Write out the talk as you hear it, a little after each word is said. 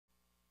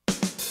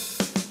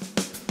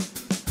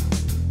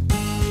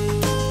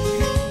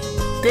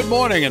Good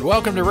morning and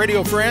welcome to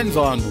Radio Friends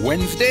on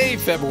Wednesday,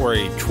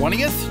 February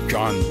 20th.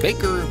 John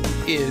Baker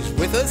is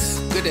with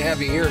us. Good to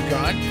have you here,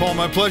 John. Paul,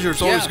 my pleasure.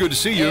 It's always good to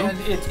see you. And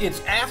it's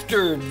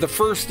after the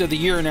first of the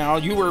year now.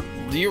 You were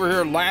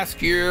here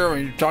last year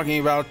and you're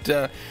talking about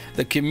the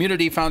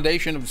Community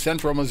Foundation of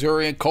Central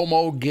Missouri and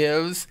Como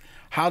Gives.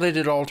 How did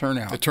it all turn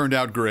out? It turned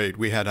out great.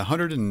 We had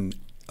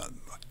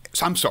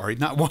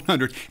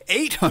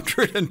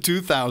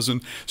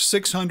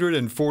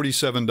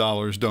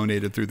 $802,647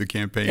 donated through the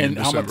campaign in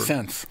December. And how much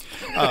cents?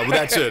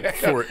 That's it.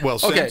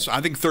 Cents.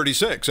 I think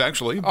 36,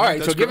 actually. All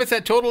right, so give us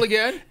that total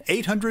again.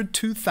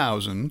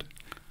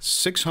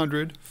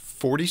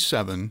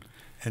 $802,647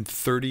 and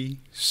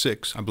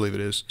 36, I believe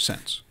it is,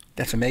 cents.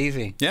 That's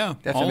amazing. Yeah,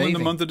 that's all amazing. in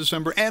the month of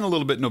December and a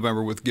little bit in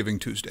November with Giving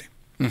Tuesday.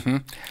 Mm-hmm.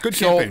 Good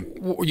campaign.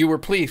 So you were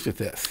pleased with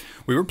this?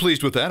 We were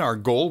pleased with that. Our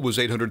goal was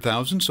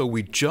 $800,000, so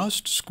we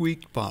just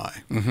squeaked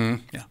by. Mm-hmm.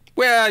 Yeah.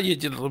 Well, you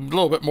did a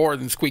little bit more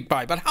than squeak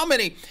by. But how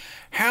many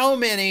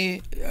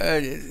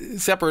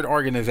separate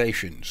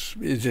organizations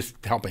is this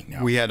helping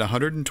now? We had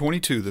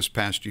 122 this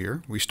past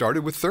year. We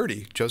started with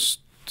 30 just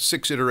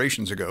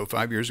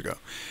 5 years ago,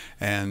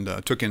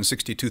 and took in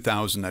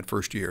 62,000 that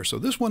first year. So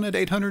this one at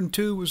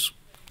 802 was.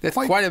 That's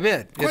quite a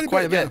bit. It's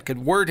quite a bit. Yeah.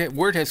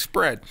 Word has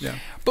spread. Yeah.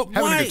 But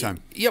having why, a good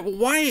time. Yeah.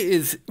 Why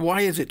is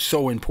it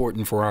so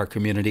important for our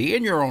community?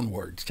 In your own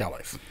words, tell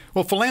us.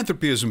 Well,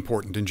 philanthropy is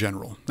important in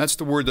general. That's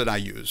the word that I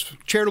use.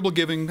 Charitable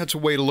giving, that's a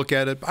way to look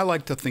at it. I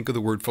like to think of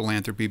the word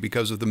philanthropy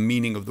because of the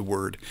meaning of the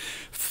word.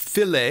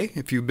 Phile,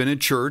 if you've been in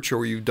church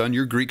or you've done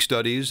your Greek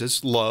studies,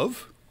 it's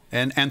love.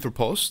 And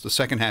anthropos, the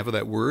second half of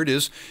that word,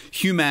 is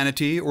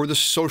humanity or the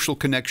social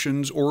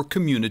connections or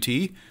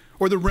community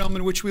or the realm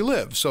in which we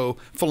live. So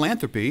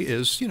philanthropy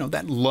is,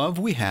 that love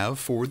we have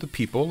for the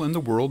people and the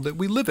world that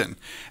we live in.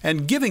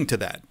 And giving to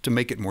that, to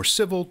make it more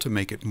civil, to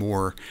make it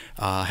more,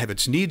 have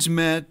its needs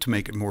met, to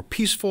make it more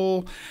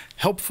peaceful,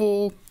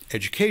 helpful,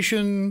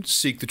 education,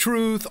 seek the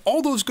truth,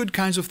 all those good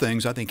kinds of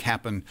things I think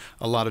happen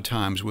a lot of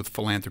times with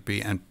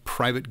philanthropy and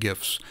private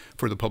gifts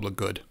for the public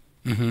good.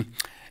 Mm-hmm.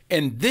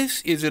 And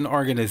this is an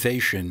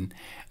organization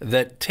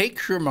that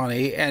takes your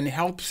money and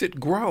helps it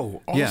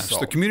grow also. Yes,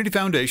 the Community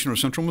Foundation of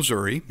Central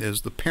Missouri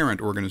is the parent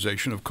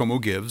organization of Como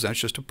Gives. That's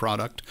just a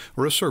product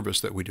or a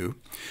service that we do.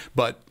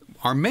 But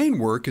our main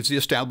work is the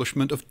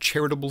establishment of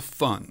charitable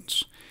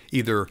funds,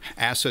 either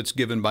assets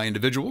given by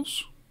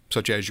individuals,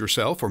 such as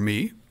yourself or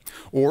me,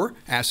 or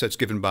assets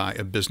given by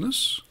a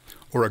business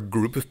or a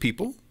group of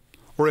people,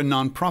 or a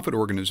nonprofit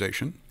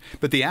organization,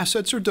 but the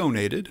assets are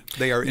donated,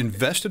 they are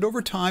invested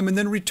over time, and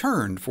then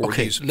returned for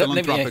these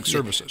philanthropic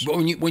services. But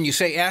when you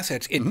say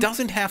assets, it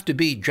doesn't have to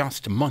be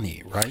just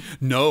money, right?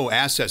 No,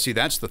 assets. See,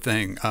 that's the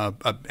thing.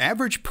 An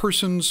average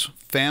person's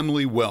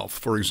family wealth,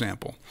 for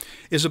example,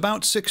 is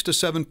about 6 to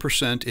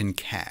 7% in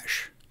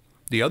cash.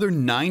 The other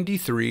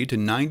 93 to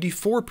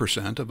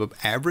 94% of an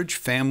average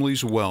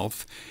family's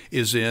wealth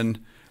is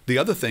in the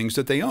other things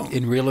that they own.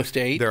 In real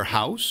estate? Their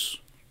house,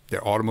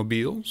 their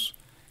automobiles,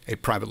 a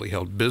privately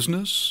held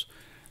business,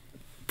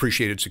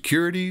 appreciated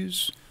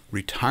securities,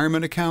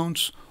 retirement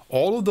accounts,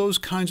 all of those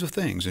kinds of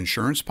things,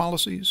 insurance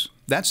policies.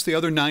 That's the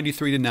other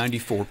 93 to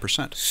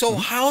 94%. So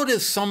how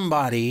does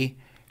somebody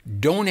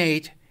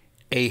donate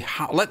a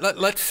house?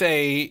 Let's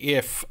say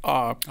if...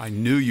 I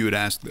knew you would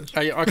ask this.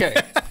 Okay.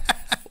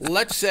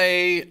 Let's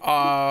say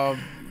the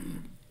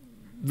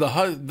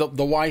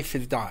wife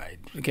has died.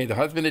 Okay, the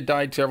husband had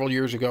died several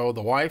years ago.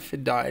 The wife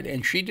had died,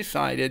 and she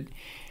decided...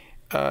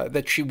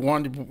 that she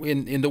wanted,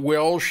 in the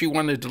will, she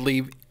wanted to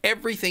leave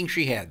everything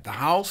she had, the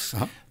house,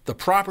 the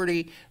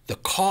property, the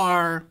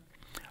car,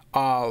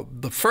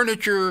 the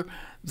furniture,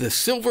 the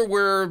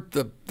silverware,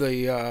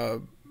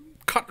 the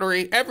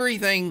cutlery,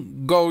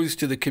 everything goes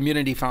to the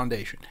Community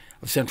Foundation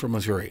of Central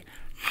Missouri.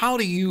 How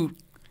do you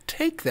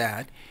take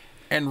that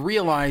and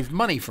realize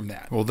money from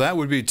that? Well, that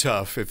would be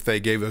tough if they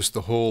gave us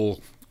the whole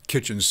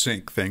kitchen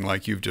sink thing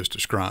like you've just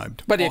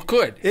described. But it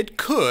could. It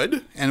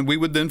could, and we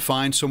would then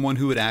find someone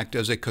who would act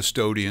as a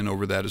custodian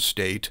over that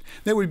estate.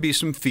 There would be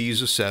some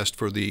fees assessed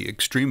for the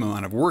extreme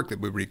amount of work that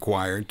would be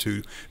required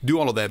to do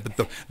all of that.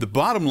 But the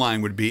bottom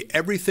line would be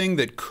everything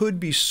that could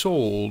be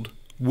sold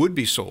would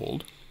be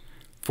sold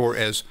for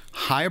as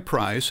high a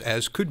price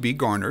as could be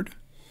garnered.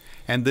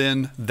 And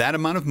then that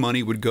amount of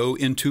money would go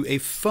into a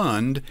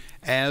fund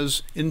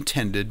as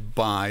intended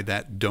by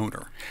that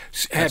donor.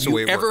 Have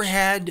you ever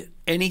had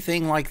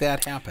anything like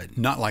that happen?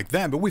 Not like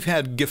that, but we've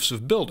had gifts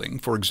of building,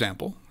 for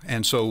example.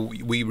 And so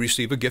we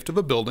receive a gift of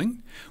a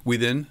building. We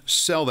then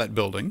sell that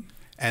building,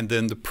 and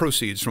then the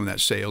proceeds from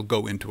that sale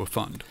go into a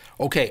fund.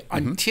 Okay,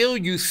 until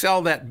you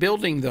sell that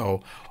building,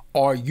 though,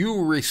 are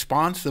you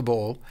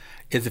responsible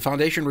Is the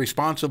foundation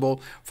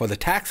responsible for the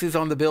taxes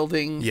on the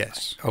building?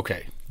 Yes.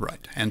 Okay.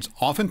 Right. And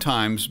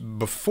oftentimes,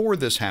 before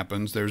this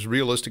happens, there's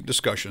realistic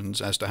discussions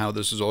as to how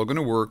this is all going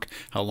to work,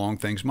 how long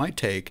things might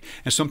take.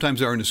 And sometimes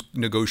there are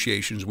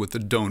negotiations with the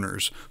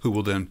donors who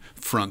will then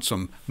front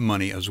some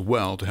money as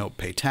well to help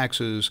pay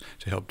taxes,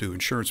 to help do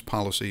insurance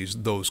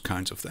policies, those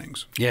kinds of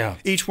things. Yeah.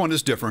 Each one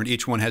is different.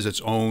 Each one has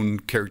its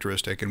own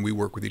characteristic, and we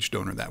work with each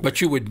donor that way.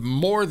 But you would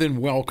more than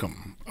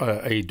welcome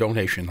a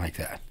donation like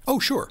that. Oh,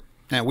 sure.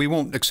 Now, we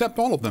won't accept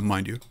all of them,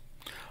 mind you.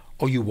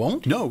 Oh, you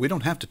won't? No, we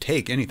don't have to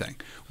take anything.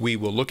 We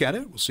will look at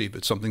it. We'll see if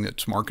it's something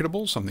that's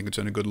marketable, something that's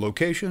in a good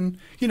location.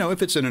 You know,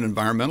 if it's in an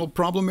environmental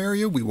problem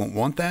area, we won't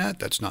want that.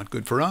 That's not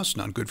good for us,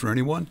 not good for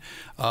anyone.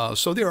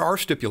 So there are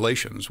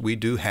stipulations. We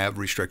do have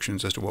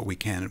restrictions as to what we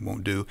can and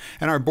won't do.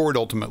 And our board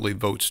ultimately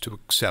votes to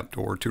accept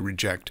or to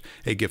reject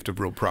a gift of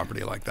real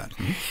property like that.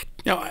 Mm-hmm.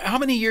 Now, how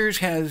many years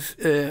has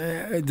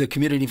the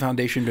Community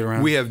Foundation been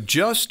around? We have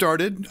just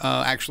started.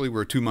 Actually,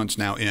 we're 2 months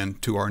now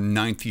into our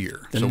 9th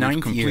year. So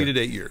we've completed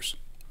 8 years.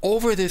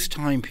 Over this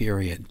time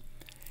period,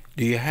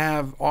 do you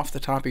have off the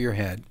top of your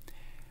head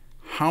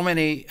how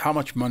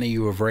much money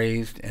you have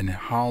raised and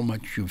how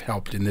much you've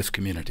helped in this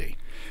community?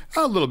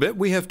 A little bit.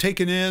 We have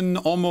taken in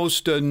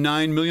almost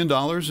 $9 million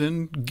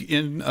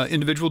in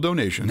individual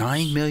donations.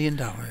 $9 million.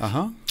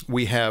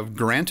 We have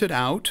granted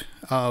out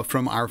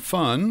from our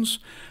funds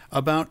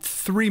about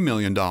 $3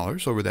 million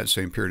over that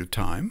same period of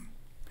time.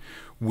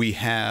 We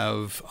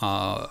have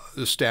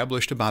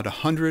established about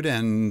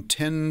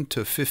 110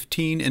 to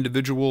 15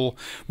 individual,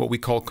 what we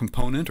call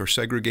component or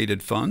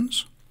segregated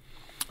funds.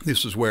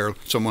 This is where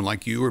someone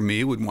like you or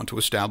me would want to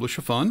establish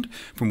a fund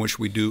from which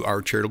we do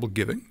our charitable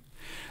giving.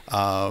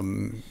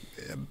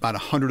 About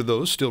 100 of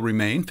those still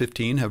remain.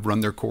 15 have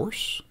run their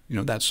course. You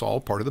know, that's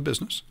all part of the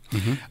business.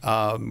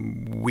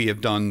 Mm-hmm. We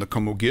have done the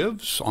Como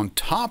Gives on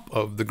top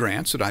of the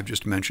grants that I've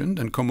just mentioned,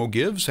 and Como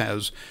Gives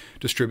has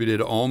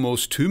distributed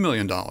almost $2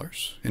 million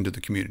into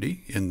the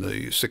community in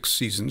the 6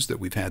 seasons that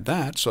we've had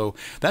that. So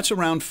that's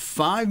around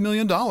 $5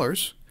 million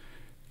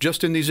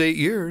just in these 8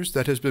 years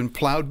that has been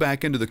plowed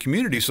back into the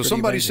community. So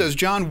somebody says,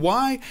 John,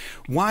 why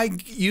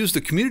use the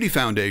Community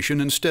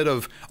Foundation instead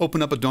of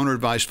open up a donor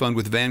advised fund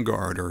with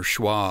Vanguard or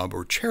Schwab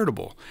or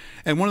charitable?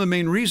 And one of the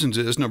main reasons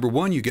is, number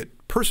one, you get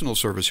personal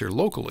service here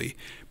locally.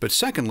 But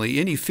secondly,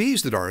 any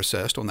fees that are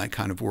assessed on that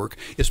kind of work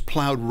is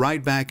plowed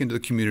right back into the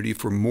community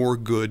for more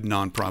good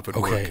nonprofit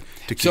work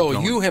to keep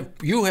going. So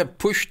you have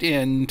pushed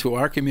into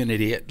our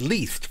community at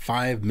least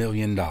 $5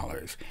 million.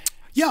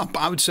 Yeah,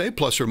 I would say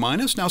plus or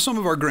minus. Now, some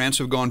of our grants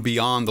have gone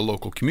beyond the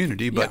local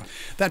community, but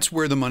that's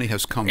where the money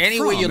has come from,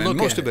 and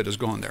most of it has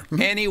gone there.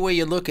 Mm-hmm. Any way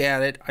you look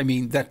at it, I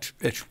mean,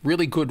 it's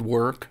really good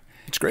work.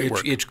 It's great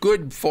work. It's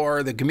good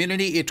for the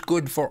community. It's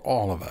good for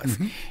all of us.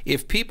 Mm-hmm.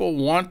 If people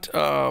want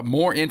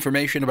more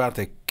information about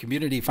the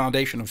Community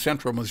Foundation of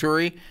Central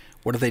Missouri,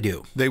 what do they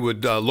do? They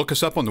would look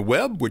us up on the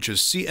web, which is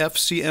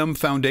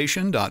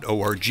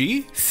cfcmfoundation.org.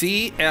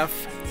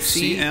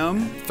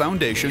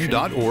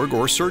 cfcmfoundation.org,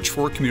 or search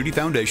for Community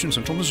Foundation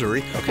Central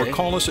Missouri, or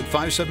call us at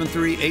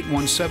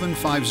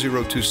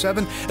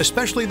 573-817-5027,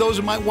 especially those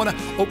who might want to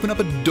open up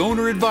a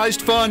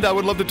donor-advised fund. I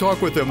would love to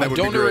talk with them. That would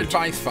be great.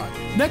 Donor-advised fund.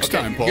 Next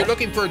time, Paul. You're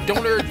looking for a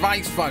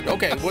donor-advised fund.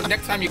 Okay, well,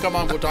 next time you come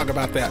on, we'll talk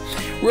about that.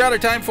 We're out of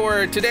time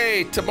for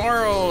today.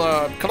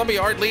 Tomorrow,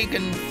 Columbia Art League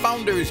and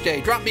Founders Day.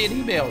 Drop me an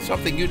email,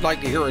 something you'd like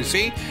to hear or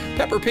see.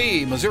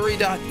 pepperp,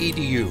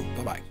 missouri.edu.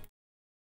 Bye-bye.